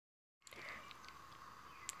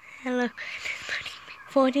Hello,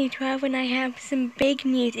 4012, and I have some big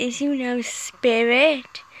news. As you know,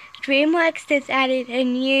 Spirit, DreamWorks has added a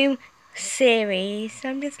new series, so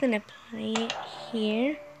I'm just gonna play it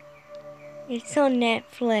here. It's on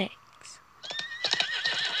Netflix.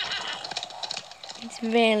 It's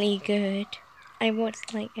really good. I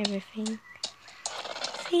watched like everything.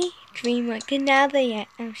 See? DreamWorks, and now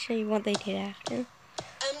I'll show you what they did after.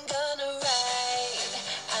 I'm gonna ride,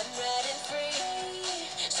 I'm riding free.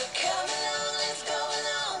 So come along, let's go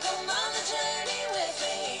along, come on the journey with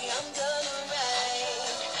me. I'm gonna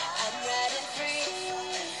ride, I'm riding free.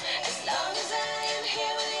 As long as I am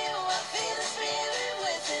here with you, I feel the spirit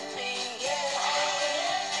within me. Yeah,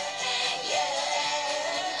 yeah,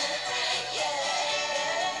 yeah.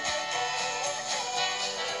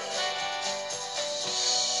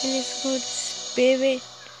 And it's called Spirit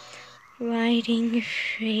Riding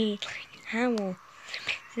Free. How?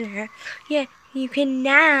 Yeah, you can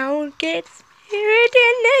now get Spirit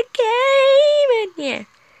in the game. And yeah,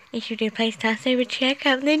 if you do play Star Saber, check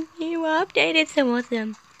out the new update. It's so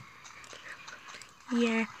awesome.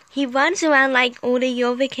 Yeah, he runs around like all the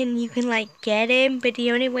Jorvik, and you can like get him, but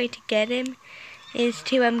the only way to get him is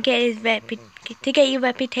to get his to get your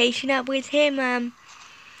reputation up with him.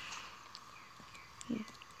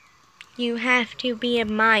 You have to be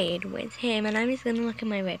admired with him, and I'm just gonna look at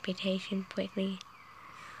my reputation quickly.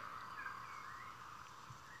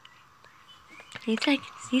 See if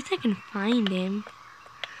I can find him.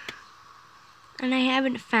 And I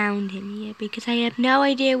haven't found him yet because I have no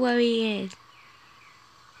idea where he is.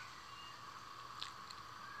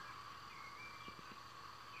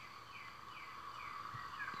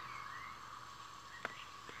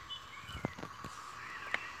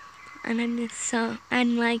 And I'm just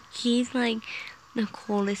he's like the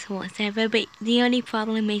coolest horse ever, but the only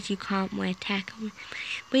problem is you can't wear tackle.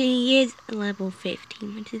 But he is level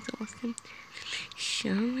 15, which is awesome.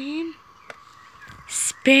 Show him.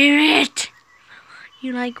 Spirit!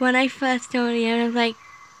 When I first saw him, I was like,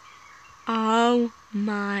 oh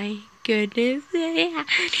my goodness,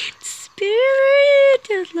 Spirit!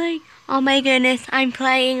 I was like, oh my goodness, I'm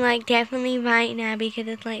playing definitely right now because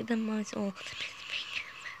it's the most awesome.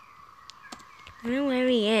 I don't know where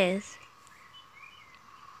he is.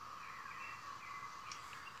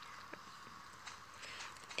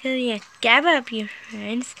 So yeah, gather up your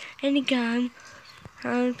friends and go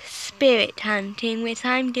spirit hunting, which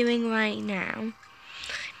I'm doing right now.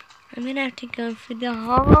 I'm gonna have to go through the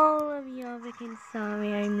whole of Jorvik, and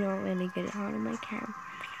sorry, I'm not really good at holding my cam.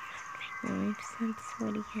 I'm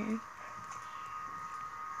sweaty cam.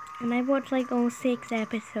 And I watched all 6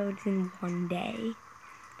 episodes in one day.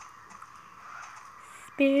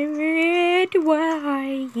 Spirit, where are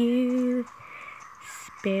you?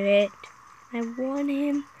 Spirit, I want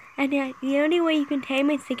him. And the only way you can tame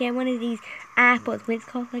him is to get one of these apples, which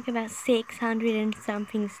cost about 600 and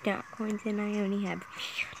something star coins, and I only have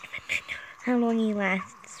how long he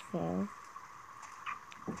lasts for.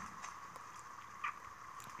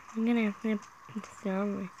 I'm gonna have to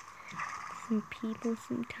some people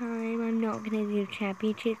some time. I'm not gonna do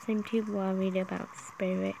championships. I'm too worried about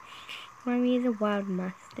Spirit. Worry is a wild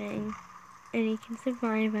Mustang, and he can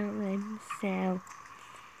survive out himself.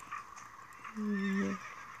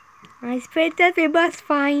 My Spirit says we must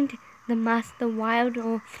find the wild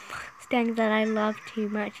Mustang that I love too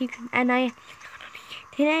much.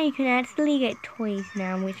 Today you can actually get toys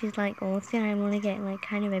now, which is awesome. I want to get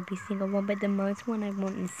kind of every single one, but the most one I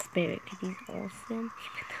want is Spirit because he's awesome.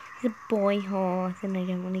 He's a boy horse, and I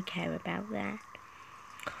don't really care about that.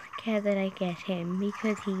 I care that I get him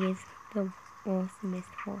because he is the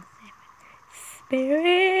awesomest horse ever.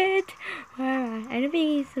 Spirit! Wow, I don't think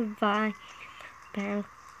he survived. And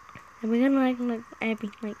we're gonna look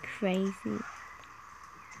everything crazy.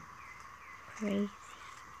 Crazy.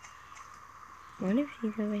 What if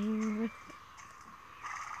she's over here?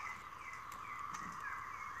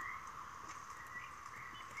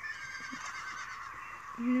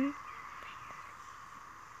 No.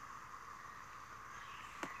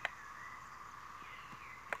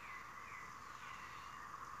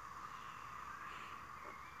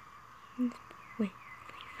 Wait,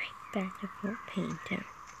 back to Fort Painter.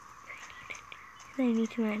 I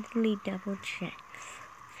need to actually double check.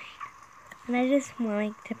 And I just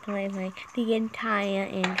want to play the entire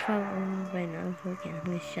intro over and over again. I'm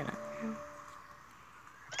gonna shut up now.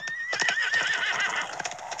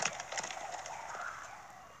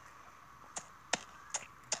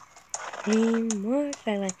 Teamwork,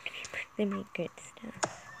 they make good stuff.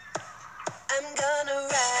 I'm gonna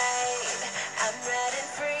ride, I'm riding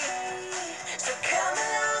free. So come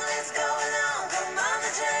along, let's go along, come on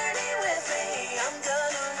the journey with me. I'm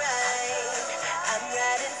gonna ride.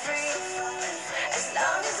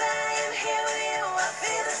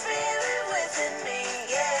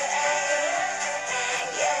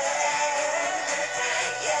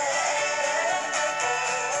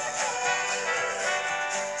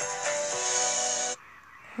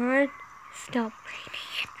 stop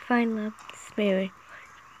if I love Spirit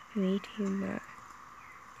way too much.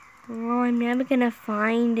 Oh, I'm never gonna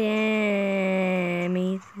find him.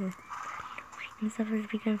 I'm supposed to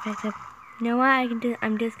be confessed. You know what?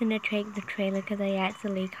 I'm just gonna take the trailer because I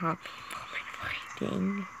actually can't.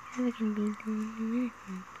 Dang. Never can be done.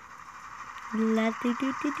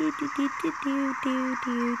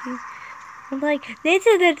 I'm like, this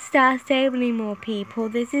isn't Star Stable anymore, people.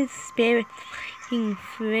 This is Spirit King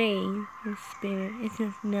 3. Spirit. It's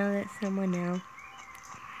just now that someone else.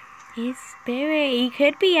 He's Spirit. He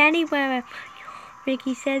could be anywhere.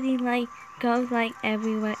 Ricky says he like goes like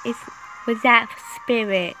everywhere. Was that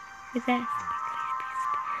Spirit? Was that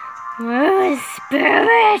Spirit? Where is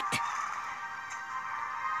Spirit?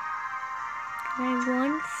 I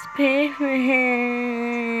want Spirit.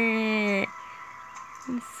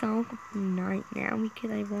 I'm so night now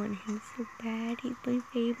because I want him so bad. He's my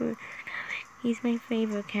favorite. He's my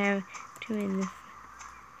favorite character in this.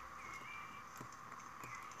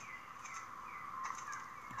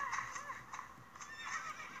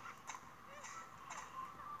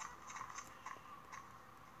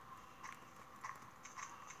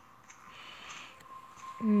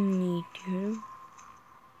 Me too.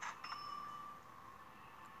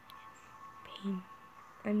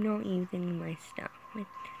 I'm not using my stuff.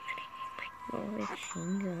 Oh, it's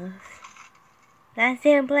shingles. That's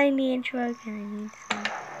it. I'm playing the intro. Can I need some?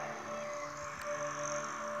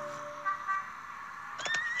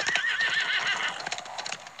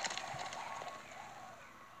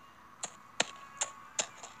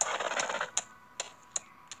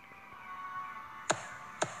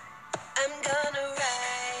 I'm gonna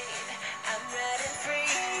ride, I'm riding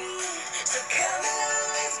free. So come along,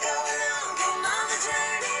 let's go along, come on the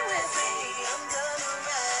journey with me. I'm gonna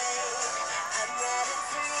ride, I'm riding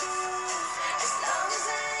free. As long as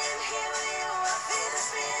I am here with you, I feel the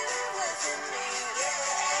spirit within me.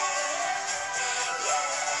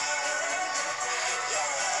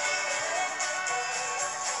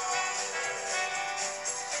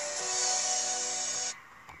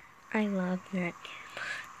 I love that.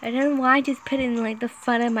 I don't know why I just put it in like the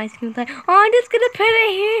front of my screen. Like, oh, I'm just gonna put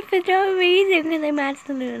it here for no reason because I'm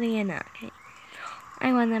absolutely an okay.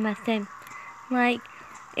 I want that Mustang. Like,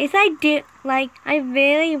 if I do, like, I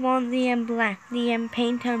really want the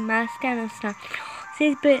paint on Mustang and stuff.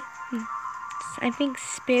 But I think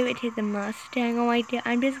Spirit is a Mustang. Oh,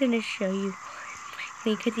 I'm just gonna show you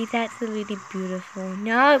because he's absolutely beautiful.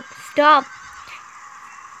 No, stop,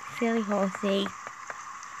 silly horsey.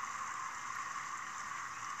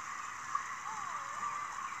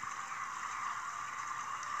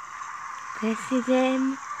 This is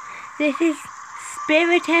him. This is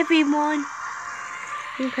Spirit, everyone.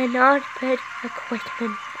 You cannot put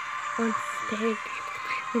equipment on Spirit.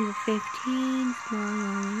 Number 15.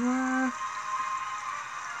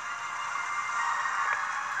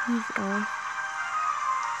 He's on.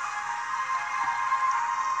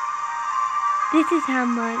 This is how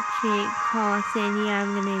much it costs, and yeah,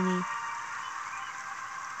 I'm gonna need.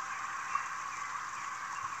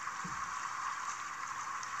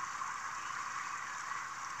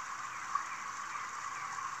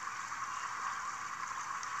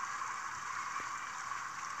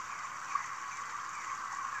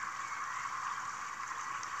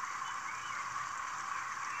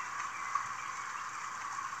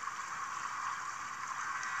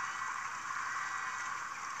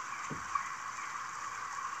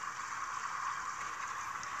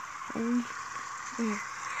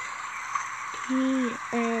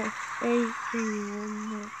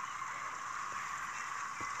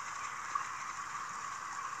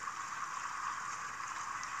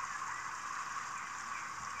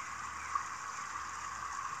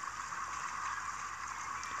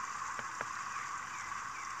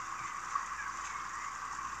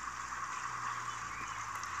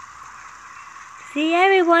 See,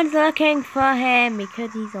 everyone's looking for him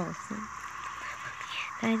because he's awesome.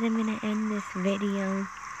 Guys, I'm gonna end this video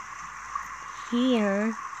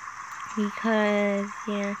here because,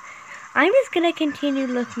 yeah, I'm just gonna continue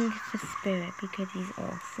looking for Spirit because he's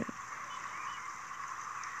awesome.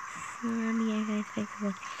 So, yeah, guys, thanks for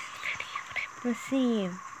watching this video. We'll see you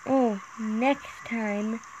all next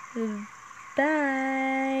time. Bye.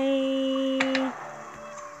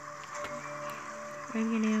 I'm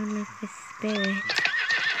gonna go look for Spirit.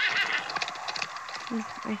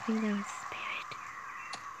 I think that was Spirit.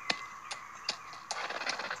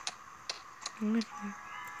 What was that?